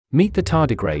Meet the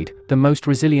tardigrade, the most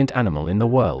resilient animal in the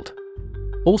world.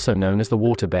 Also known as the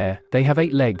water bear, they have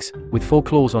 8 legs, with 4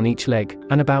 claws on each leg,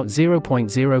 and about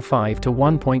 0.05 to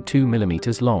 1.2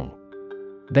 millimeters long.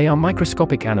 They are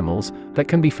microscopic animals that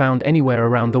can be found anywhere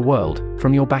around the world,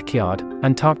 from your backyard,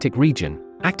 Antarctic region,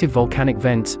 active volcanic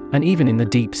vents, and even in the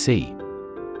deep sea.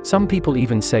 Some people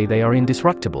even say they are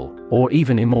indestructible, or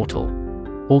even immortal.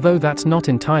 Although that's not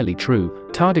entirely true,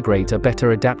 tardigrades are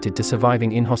better adapted to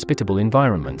surviving inhospitable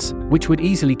environments, which would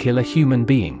easily kill a human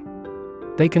being.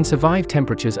 They can survive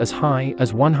temperatures as high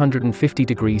as 150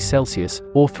 degrees Celsius,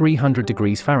 or 300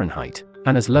 degrees Fahrenheit,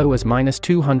 and as low as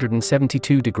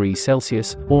 -272 degrees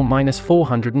Celsius, or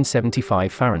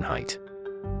 -475 Fahrenheit.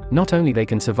 Not only they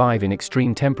can survive in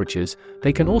extreme temperatures,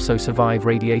 they can also survive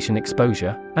radiation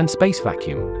exposure and space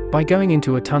vacuum by going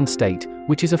into a tun state,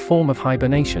 which is a form of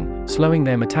hibernation, slowing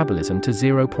their metabolism to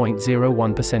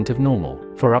 0.01% of normal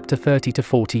for up to 30 to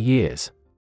 40 years.